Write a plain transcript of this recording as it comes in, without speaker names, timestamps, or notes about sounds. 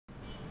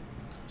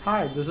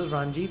Hi, this is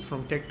Ranjit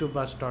from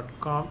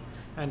tech2bus.com,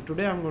 and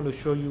today I'm going to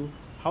show you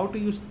how to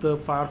use the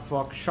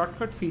Firefox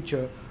shortcut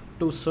feature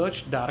to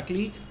search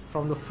directly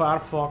from the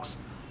Firefox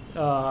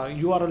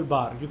URL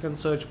bar. You can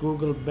search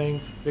Google,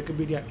 Bing,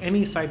 Wikipedia,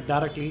 any site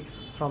directly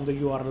from the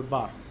URL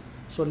bar.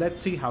 So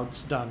let's see how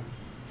it's done.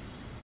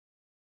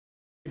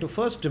 To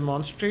first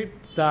demonstrate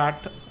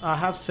that, I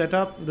have set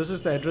up, this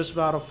is the address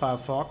bar of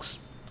Firefox.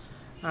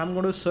 I'm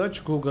going to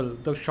search Google.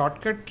 The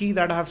shortcut key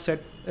that I have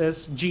set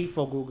is G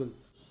for Google.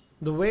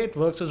 The way it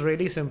works is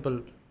really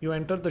simple. You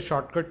enter the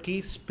shortcut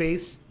key,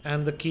 space,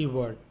 and the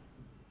keyword.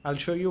 I'll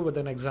show you with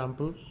an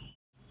example.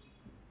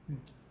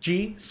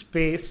 G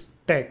space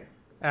tech.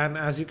 And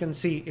as you can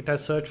see, it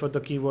has searched for the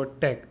keyword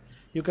tech.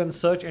 You can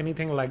search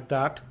anything like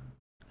that.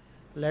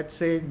 Let's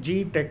say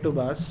G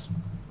tech2bus,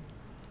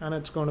 and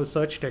it's going to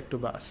search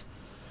tech2bus.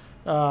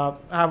 I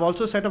have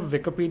also set up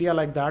Wikipedia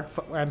like that,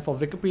 and for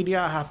Wikipedia,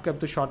 I have kept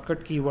the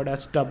shortcut keyword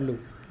as W.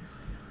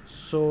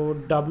 So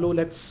W,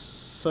 let's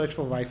search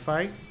for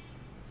Wi-Fi.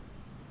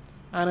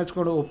 And it's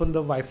going to open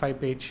the Wi-Fi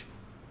page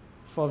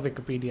for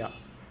Wikipedia.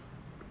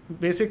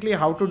 Basically,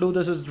 how to do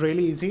this is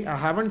really easy. I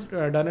haven't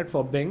done it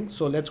for Bing,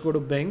 so let's go to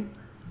Bing.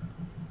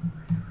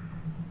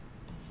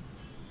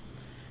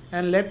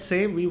 And let's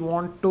say we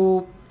want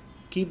to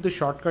keep the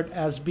shortcut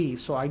as B.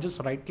 So I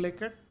just right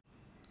click it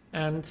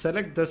and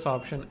select this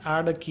option,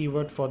 add a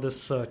keyword for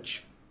this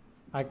search.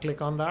 I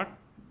click on that,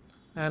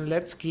 and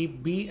let's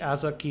keep B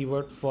as a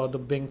keyword for the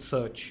Bing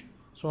search.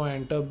 So I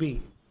enter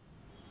B.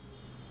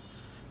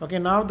 Okay,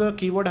 now the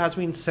keyword has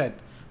been set.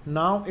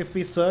 Now if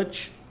we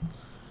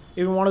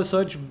want to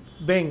search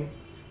Bing,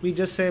 we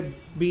just say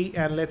B,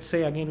 and let's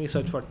say again we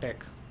search for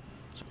tech.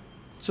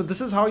 So this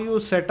is how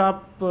you set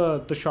up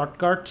the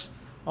shortcuts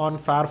on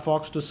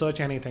Firefox to search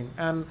anything,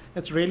 and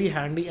it's really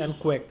handy and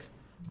quick.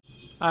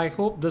 I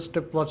hope this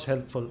tip was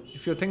helpful.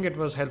 If you think it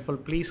was helpful,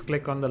 please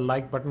click on the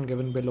like button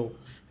given below,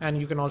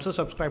 and you can also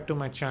subscribe to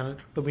my channel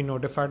to be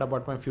notified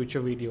about my future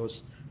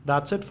videos.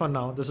 That's it for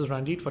now. This is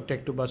Ranjit for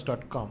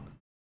tech2bus.com.